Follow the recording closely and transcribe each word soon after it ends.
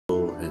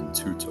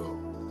and Tuto.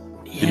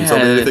 Yeah. Can you tell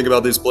me anything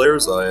about these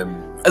players? I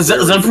am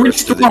They're pretty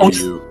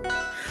strong.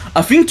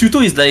 I think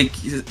Tuto is like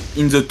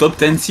in the top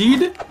 10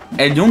 seed,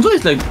 and Lionzo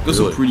is like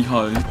also Really? pretty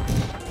high.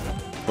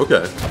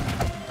 Okay.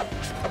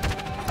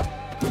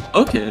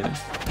 Okay.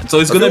 So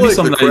it's gonna be like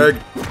some the like Crag...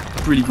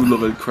 pretty good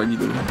level Craggy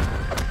though.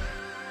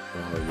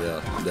 Oh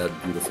yeah, that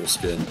beautiful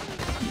skin.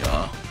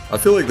 Yeah. I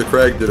feel like the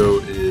Crag Ditto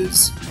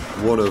is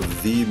one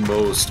of the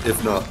most,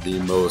 if not the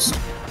most,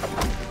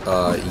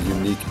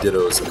 unique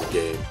Dittos in the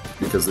game.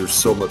 Because there's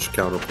so much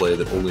counterplay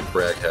that only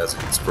Crag has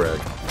against Crag.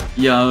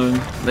 Yeah,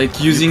 like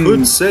using... You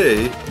could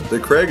say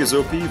that Crag is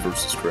OP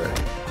versus Crag.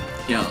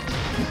 Yeah.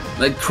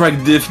 Like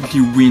Crag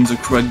definitely wins a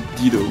Crag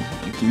Ditto,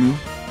 like, you know?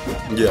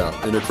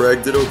 Yeah, in a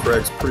Crag Ditto,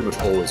 Crag's pretty much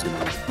always gonna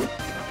win.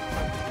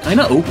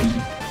 Kinda OP.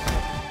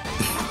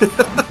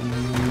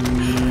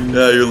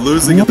 Yeah, you're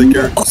losing at the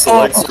character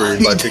select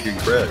screen by picking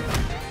Crag.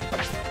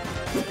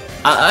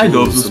 I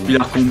love those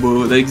pillar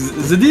combo. Like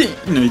they did,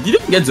 you know, he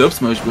didn't get the up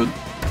smash, but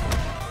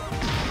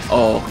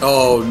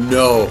oh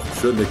no,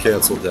 shouldn't have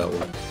cancelled that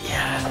one.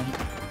 Yeah,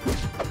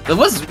 that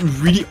was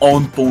really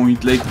on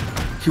point. Like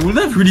he would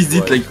have released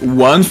it like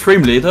 1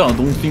 frame later. I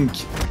don't think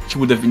he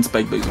would have been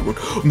spiked by the wall.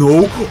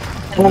 No.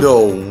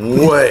 No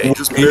way!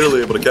 Just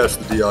barely able to catch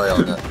the DI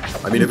on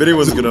that. I mean, if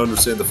anyone's gonna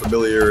understand the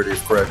familiarity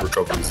of Crag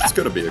recoveries, it's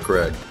gonna be a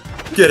Crag.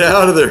 Get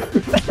out of there!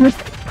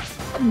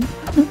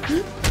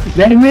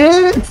 Damn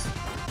it!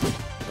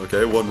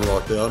 Okay, one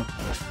rock down.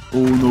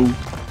 Oh no.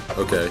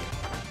 Okay.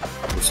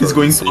 He's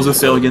going for the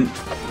fail again.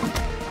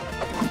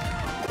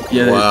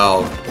 Yeah.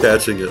 Wow,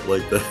 catching it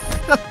like that.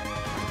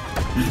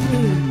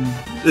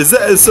 Is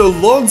that so?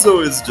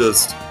 Lionzo is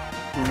just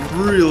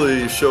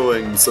really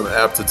showing some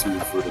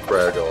aptitude for the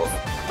Crag off.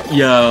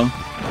 Yeah.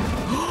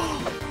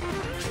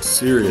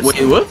 Seriously.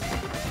 Wait, what?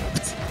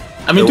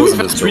 I mean,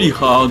 it's really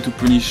hard to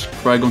punish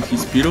Crag on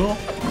his pillar.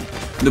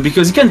 No,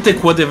 because he can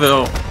take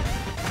whatever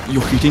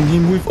you're hitting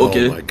him with.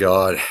 Okay. Oh my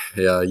god.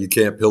 Yeah, you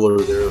can't pillar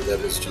there.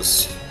 That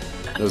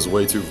is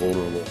way too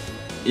vulnerable.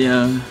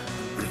 Yeah.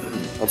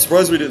 I'm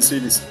surprised we didn't see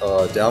these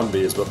down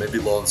Bs, but maybe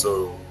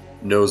Lionzo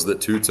knows that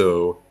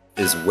Tuto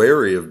is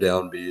wary of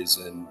down Bs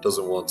and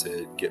doesn't want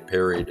to get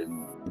parried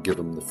and give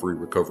him the free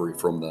recovery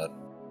from that.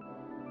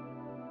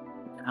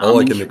 All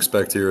I can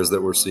expect here is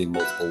that we're seeing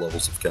multiple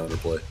levels of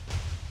counterplay.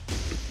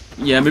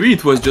 Yeah, maybe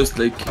it was just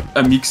like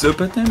a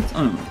mix-up attempt.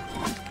 I don't know.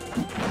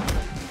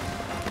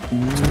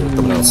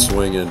 Coming out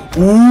swinging.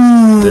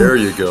 Ooh. There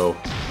you go.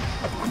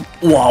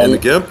 Wow. And the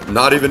Gimp?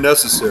 Not even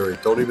necessary.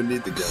 Don't even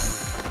need the Gimp.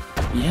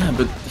 Yeah,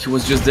 but he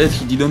was just dead.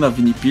 He didn't have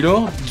any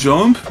pillar.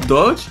 Jump,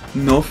 dodge,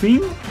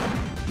 nothing.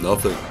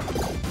 Nothing.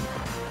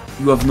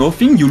 You have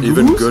nothing, you lose.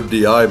 Even good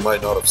DI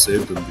might not have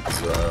saved him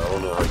because I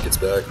don't know how he gets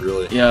back,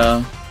 really.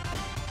 Yeah.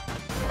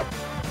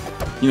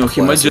 You know,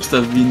 he might just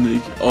have been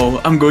like, oh,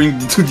 I'm going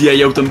to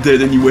DI out, I'm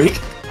dead anyway.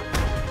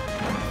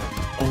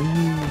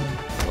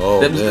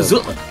 Oh, man.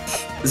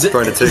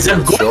 Trying to take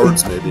out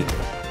shards, maybe.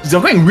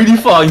 They're going really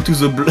far into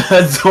the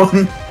blood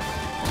zone.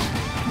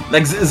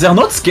 Like, they're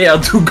not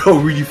scared to go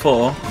really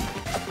far.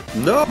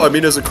 No, I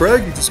mean, as a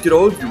Crag, you just get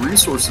all of your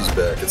resources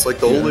back. It's like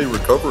the only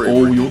recovery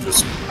where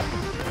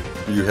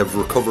you have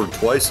recovered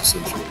twice,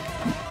 essentially.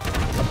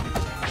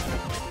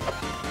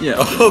 Yeah.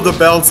 Oh, the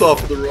bounce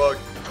off of the rock.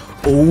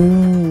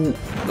 Oh.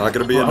 Not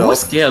gonna be enough. I was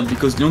scared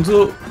because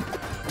Lionzo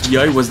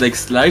DI was like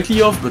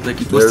slightly off, but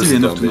like it was still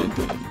enough to not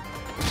die.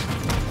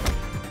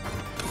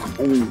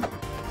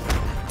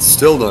 Oh.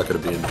 Still not gonna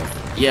be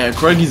enough. Yeah,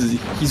 Crag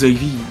he's a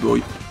V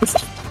boy.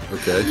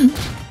 Okay.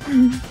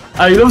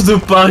 I love the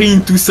parry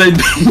into side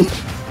B.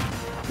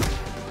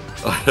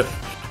 I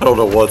don't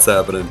know what's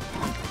happening.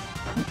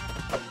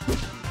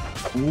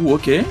 Ooh,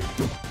 okay.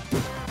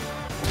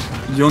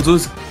 Lionzo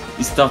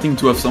is starting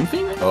to have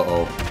something.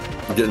 Uh-oh.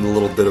 I'm getting a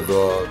little bit of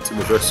too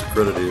much extra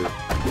credit here.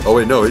 Oh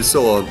wait, no, he's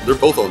still on. They're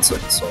both on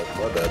second side.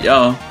 My bad.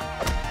 Yeah.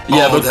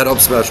 Yeah, but that up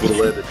smash would have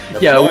landed.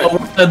 Yeah,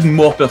 we'll add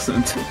more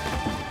percent.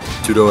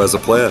 Tuto has a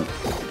plan.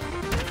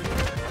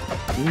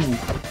 Ooh.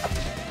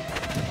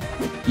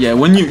 Yeah,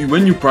 when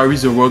you parry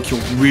the rock, you're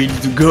ready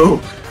to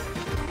go.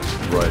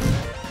 Right.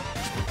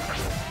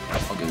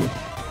 Okay.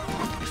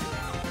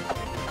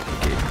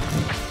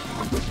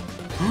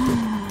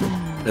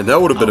 And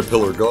that would have been a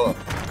pillar gone.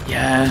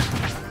 Yeah.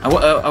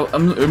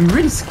 I'm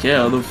really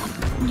scared of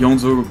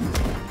Lionzo.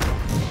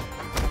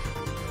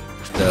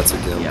 That's a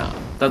game. Yeah,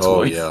 that's why.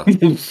 Oh yeah.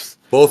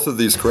 Both of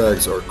these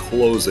Crags are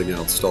closing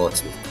out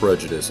stocks with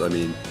prejudice. I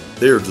mean,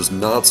 they are just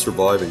not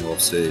surviving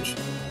off stage.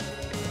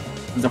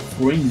 They're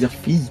throwing their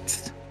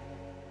feet.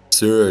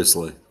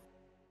 Seriously.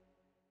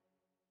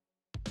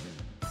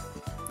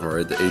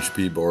 Alright, the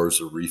HP bars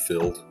are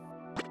refilled.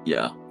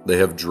 Yeah. They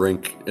have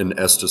drink and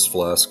Estus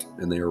flask,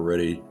 and they are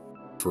ready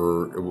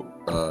for,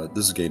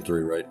 this is game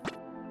 3, right?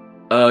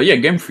 Yeah,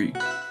 game 3.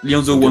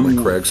 Lionzo won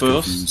Crag's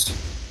first, confused.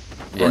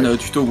 and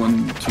Tuto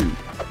won 2.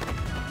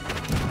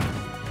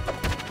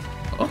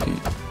 Okay.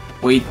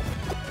 Wait.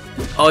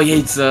 Oh yeah,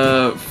 it's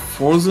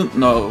Frozen?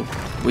 No.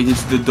 Wait,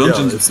 it's the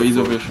Dungeons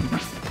Phaser version.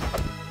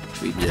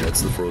 Wait. Yeah,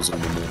 it's the Frozen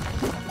one there.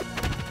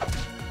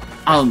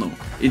 I don't know.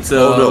 It's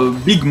a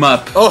big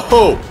map.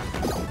 Oh!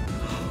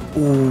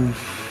 Ooh.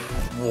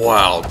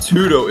 Wow,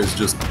 Tuto is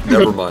just...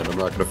 Never mind, I'm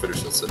not gonna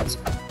finish this sentence.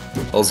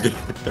 I was gonna...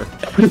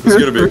 It's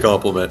gonna be a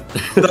compliment.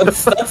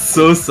 That's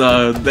so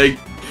sad. Like,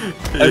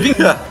 I think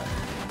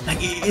like,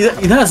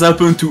 it has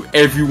happened to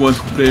everyone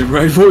who played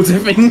Rivals, I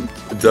think.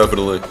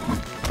 Definitely.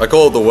 I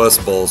call it the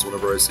West Balls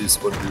whenever I see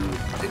someone do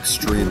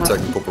extreme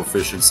technical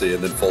proficiency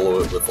and then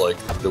follow it with, like,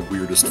 the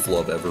weirdest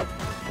flub ever.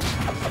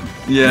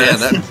 Yeah. Man,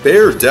 that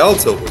bear down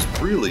tilt was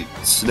really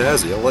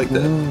snazzy. I like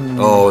that.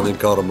 Oh, and then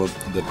caught him with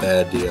the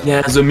bad DI.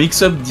 Yeah, the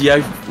mix-up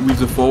DI with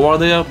the forward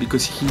there,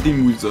 because he hit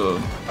him with the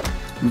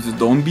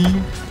down B.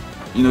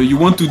 You know, you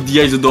want to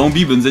DI the down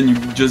B, but then you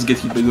just get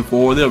hit by the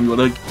forward there. You're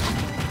like,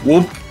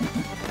 whoop.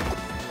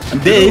 I'm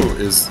dead. Tuto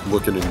is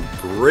looking in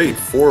great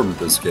form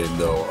this game,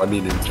 though. I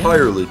mean,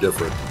 entirely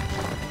different.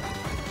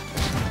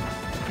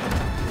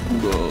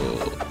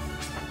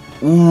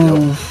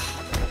 Ooh. Yep.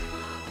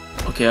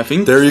 Okay, I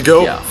think... There you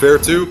go. Yeah. Fair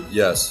 2?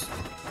 Yes.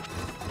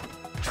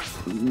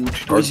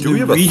 Do we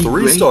have a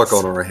 3-stock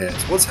on our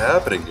hands? What's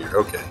happening here?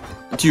 Okay.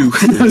 2.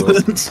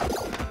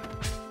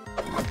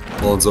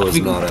 Lionzo is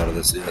not out of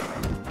this yet.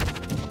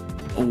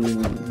 Oh,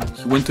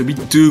 he went a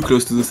bit too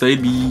close to the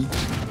side B.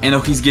 And now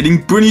he's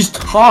getting punished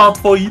hard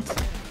for it.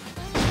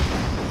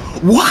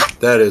 What?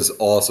 That is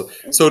awesome.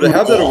 So to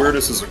have that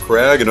awareness as a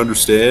Crag and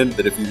understand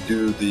that if you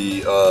do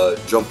the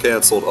jump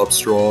canceled up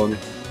strong,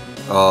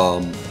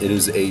 it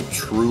is a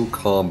true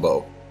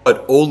combo.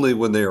 But only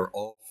when they are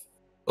off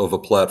of a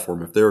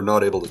platform. If they are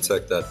not able to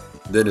tech that,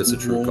 then it's a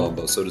true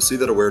combo. So to see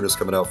that awareness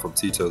coming out from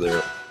Tuto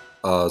there,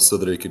 so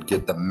that he could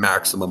get the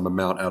maximum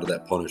amount out of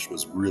that punish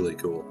was really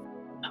cool.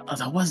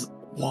 That was...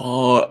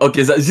 Wow.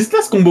 Okay, this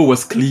last combo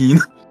was clean.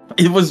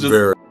 It was just...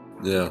 Very,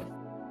 yeah.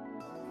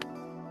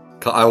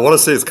 I want to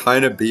say it's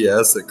kind of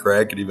BS that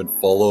Crag can even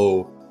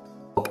follow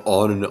up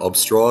on an up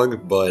strong,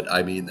 but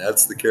I mean,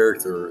 that's the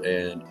character,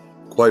 and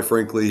quite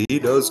frankly, he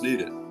does need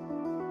it.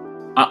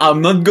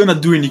 I'm not gonna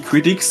do any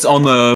critics on